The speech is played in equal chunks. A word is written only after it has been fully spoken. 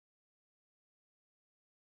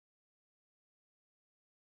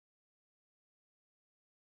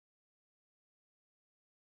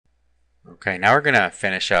Okay, now we're going to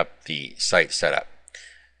finish up the site setup.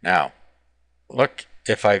 Now, look,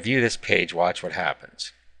 if I view this page, watch what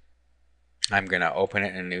happens. I'm going to open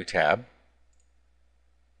it in a new tab.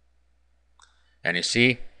 And you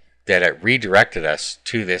see that it redirected us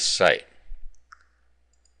to this site.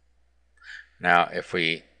 Now, if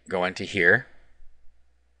we go into here,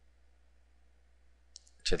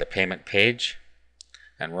 to the payment page,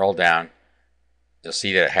 and roll down, you'll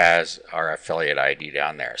see that it has our affiliate ID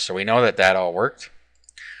down there. So we know that that all worked.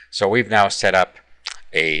 So we've now set up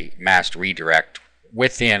a masked redirect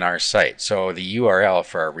within our site. So the URL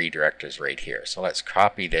for our redirect is right here. So let's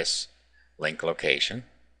copy this link location.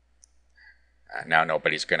 Now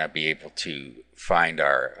nobody's going to be able to find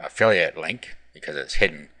our affiliate link because it's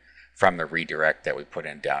hidden from the redirect that we put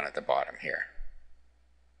in down at the bottom here.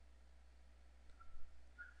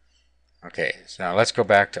 Okay, so now let's go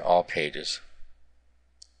back to all pages.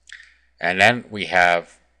 And then we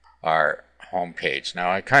have our home page.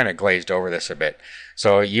 Now I kind of glazed over this a bit.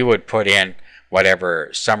 So you would put in whatever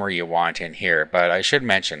summary you want in here, but I should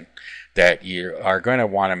mention that you are going to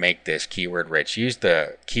want to make this keyword rich. Use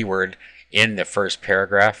the keyword in the first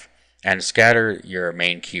paragraph and scatter your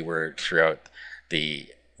main keyword throughout the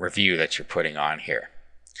review that you're putting on here.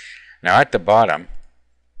 Now at the bottom,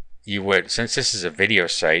 you would, since this is a video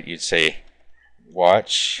site, you'd say,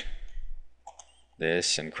 watch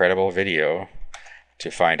this incredible video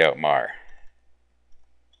to find out more.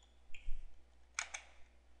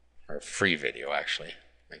 Or free video, actually.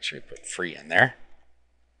 Make sure you put free in there.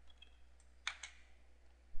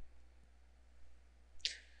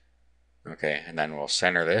 Okay, and then we'll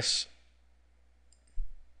center this.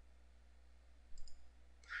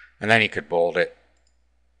 And then you could bold it.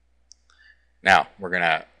 Now, we're going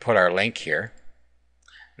to put our link here.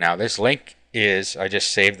 Now, this link is, I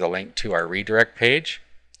just saved the link to our redirect page.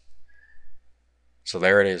 So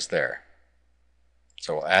there it is there.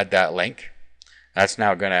 So we'll add that link. That's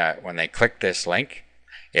now going to, when they click this link,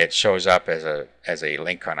 it shows up as a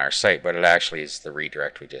link on our site, but it actually is the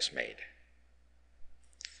redirect we just made.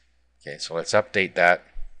 Okay, so let's update that.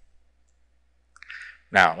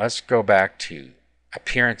 Now, let's go back to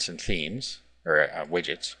appearance and themes, or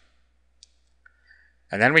widgets.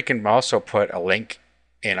 And then we can also put a link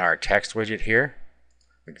in our text widget here.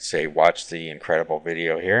 We can say watch the incredible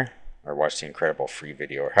video here, or watch the incredible free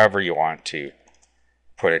video, or however you want to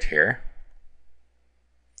put it here.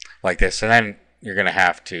 Like this, and then you're going to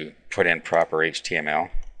have to put in proper HTML.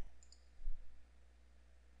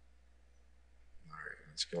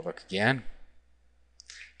 Let's go look again.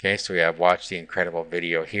 Okay, so we have watch the incredible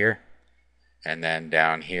video here, and then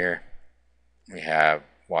down here we have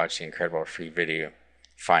watch the incredible free video,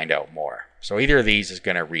 find out more. So either of these is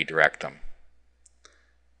going to redirect them.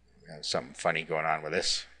 Something funny going on with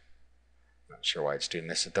this. Not sure why it's doing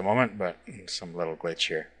this at the moment, but some little glitch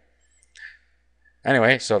here.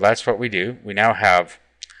 Anyway, so that's what we do. We now have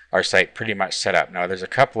our site pretty much set up. Now there's a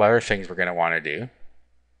couple other things we're going to want to do.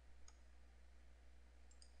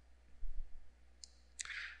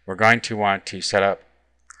 We're going to want to set up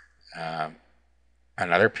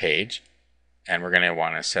another page, and we're going to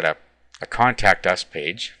want to set up a contact us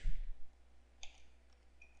page.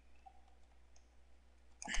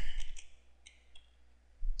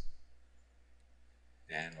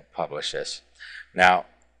 And we'll publish this. Now,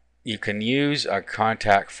 you can use a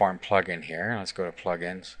contact form plugin here. Let's go to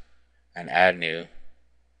plugins and add new.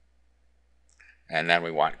 And then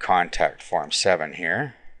we want contact form 7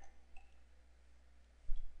 here.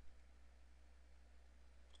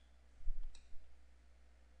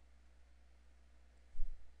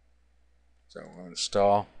 So we'll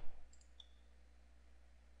install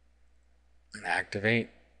and activate.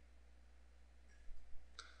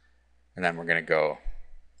 And then we're going to go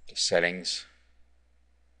to settings.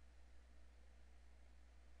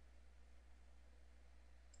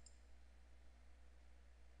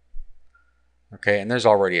 Okay, and there's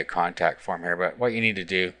already a contact form here, but what you need to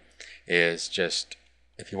do is just,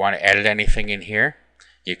 if you want to edit anything in here,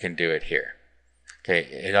 you can do it here. Okay,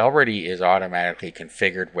 it already is automatically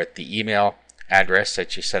configured with the email address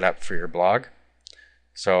that you set up for your blog.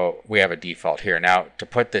 So we have a default here. Now, to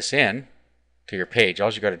put this in to your page,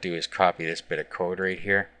 all you got to do is copy this bit of code right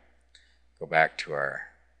here. Go back to our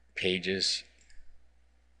pages,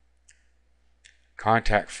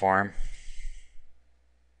 contact form,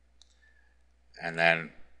 and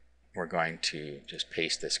then we're going to just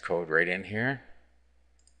paste this code right in here.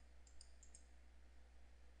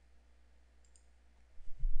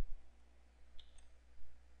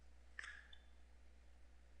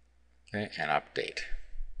 Okay, and update.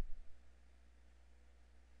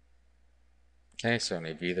 Okay, so let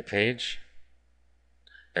me view the page.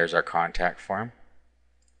 There's our contact form.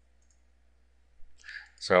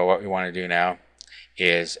 So what we want to do now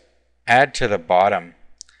is add to the bottom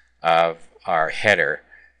of our header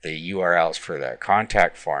the URLs for the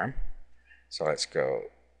contact form. So let's go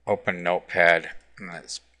open Notepad and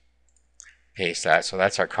let's paste that. So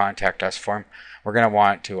that's our contact us form. We're going to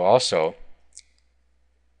want to also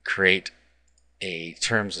create a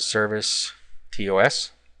terms of service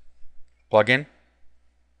TOS plugin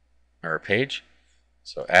or page.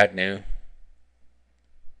 So add new.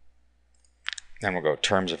 Then we'll go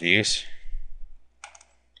terms of use.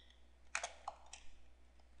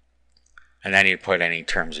 And then you put any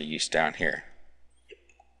terms of use down here.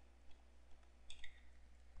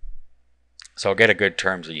 So I'll get a good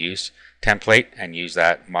terms of use template and use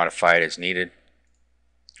that, modify it as needed.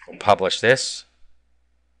 We'll publish this.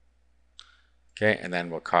 Okay, and then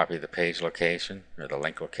we'll copy the page location or the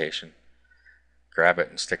link location. Grab it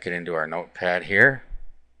and stick it into our notepad here.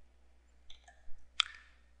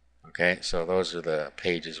 Okay, so those are the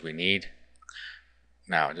pages we need.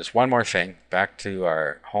 Now, just one more thing, back to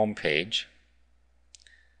our home page.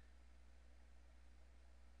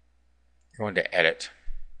 Going to edit.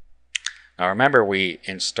 Now remember we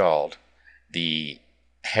installed the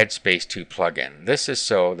Headspace 2 plugin. This is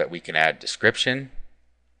so that we can add description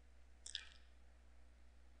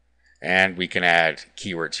and we can add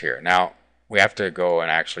keywords here. Now we have to go and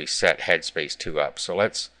actually set Headspace 2 up. So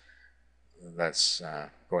let's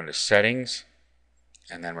go into settings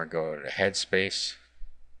and then we'll go to Headspace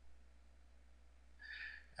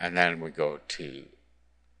and then we go to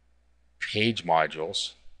page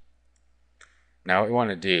modules. Now what we want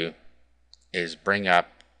to do is bring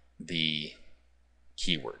up the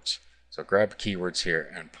keywords. So grab keywords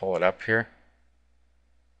here and pull it up here.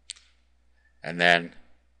 And then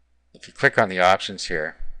if you click on the options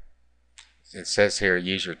here, it says here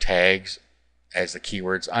use your tags as the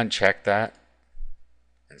keywords. Uncheck that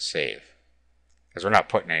and save. Because we're not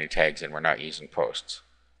putting any tags in, we're not using posts.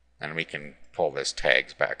 And we can pull this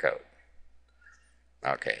tags back out.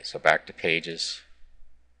 Okay, so back to pages.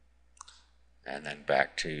 And then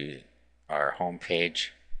back to our home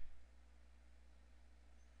page.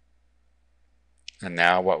 And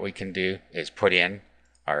now what we can do is put in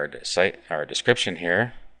our description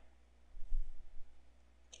here.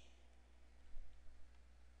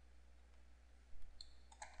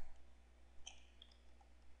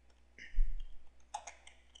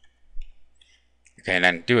 Okay, and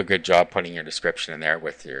then do a good job putting your description in there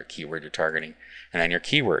with your keyword you're targeting, and then your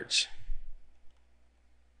keywords.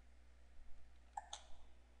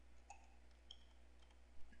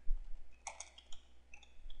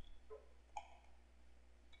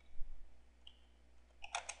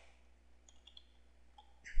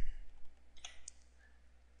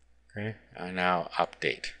 Okay, and now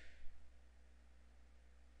update.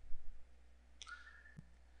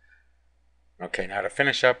 Okay, now to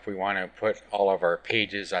finish up, we want to put all of our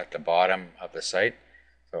pages at the bottom of the site.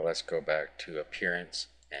 So let's go back to appearance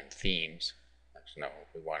and themes. Actually, no,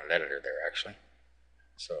 we want an editor there actually.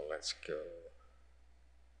 So let's go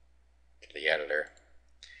to the editor.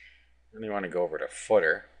 And we want to go over to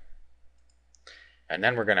footer. And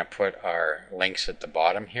then we're going to put our links at the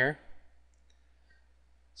bottom here.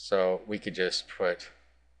 So we could just put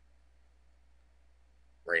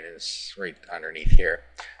right underneath here.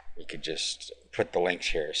 We could just put the links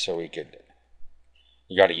here. So you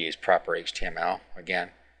got to use proper HTML again.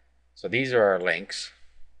 So these are our links.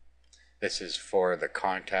 This is for the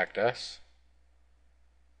contact us.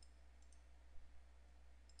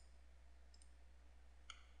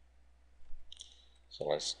 So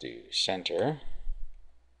let's do center.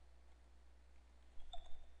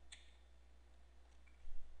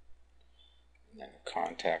 And then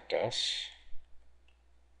contact us.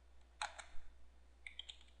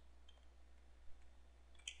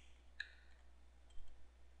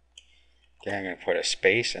 Okay, I'm going to put a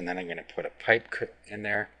space and then I'm going to put a pipe in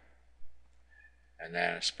there. And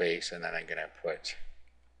then a space and then I'm going to put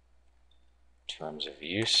terms of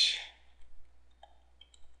use.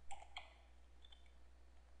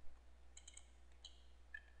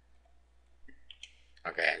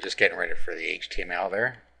 Okay, I'm just getting ready for the HTML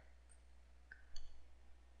there.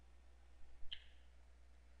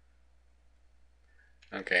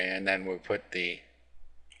 Okay, and then we'll put the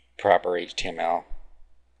proper HTML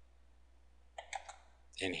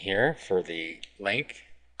in here for the link.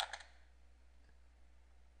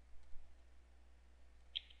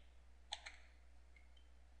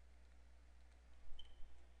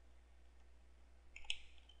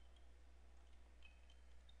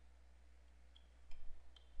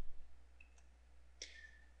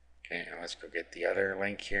 Okay, now let's go get the other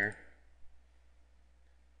link here.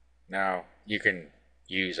 Now you can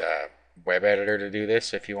use a web editor to do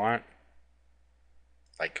this if you want,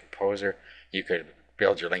 like Composer. You could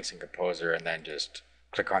build your links in Composer and then just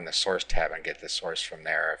click on the source tab and get the source from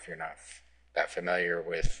there if you're not that familiar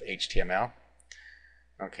with HTML.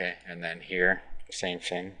 Okay, and then here, same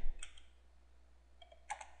thing.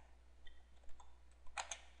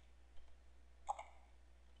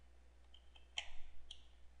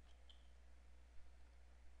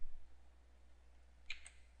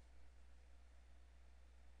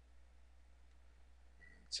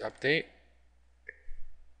 Let's update.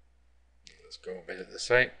 Let's go visit the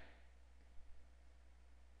site.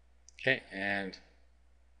 Okay, and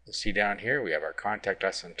you'll see down here we have our contact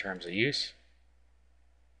us and terms of use.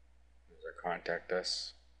 There's our contact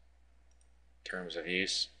us, terms of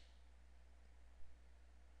use.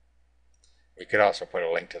 We could also put a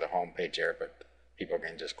link to the home page there, but people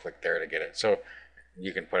can just click there to get it. So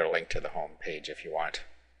you can put a link to the home page if you want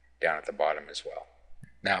down at the bottom as well.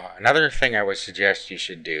 Now, another thing I would suggest you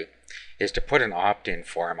should do is to put an opt-in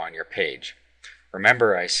form on your page.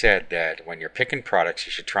 Remember, I said that when you're picking products,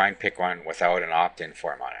 you should try and pick one without an opt-in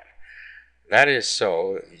form on it. That is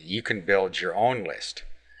so you can build your own list.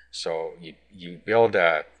 So you build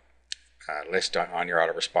a list on your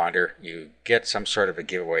autoresponder, you get some sort of a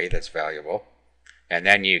giveaway that's valuable, and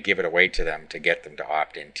then you give it away to them to get them to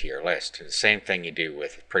opt into your list. The same thing you do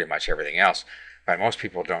with pretty much everything else, but most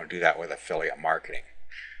people don't do that with affiliate marketing.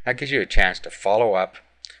 That gives you a chance to follow up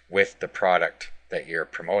with the product that you're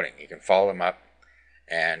promoting. You can follow them up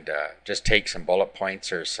and just take some bullet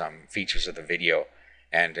points or some features of the video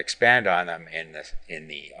and expand on them in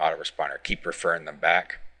the autoresponder. Keep referring them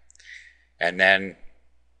back. And then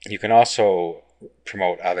you can also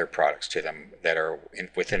promote other products to them that are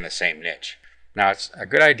within the same niche. Now, it's a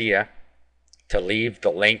good idea to leave the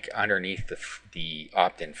link underneath the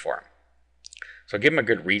opt-in form. So give them a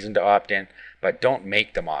good reason to opt in, but don't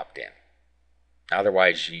make them opt in.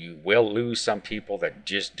 Otherwise, you will lose some people that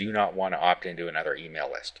just do not want to opt into another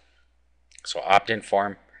email list. So opt-in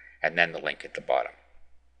form and then the link at the bottom.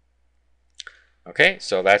 Okay,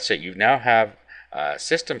 so that's it. You now have a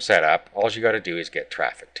system set up. All you got to do is get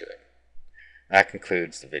traffic to it. That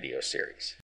concludes the video series.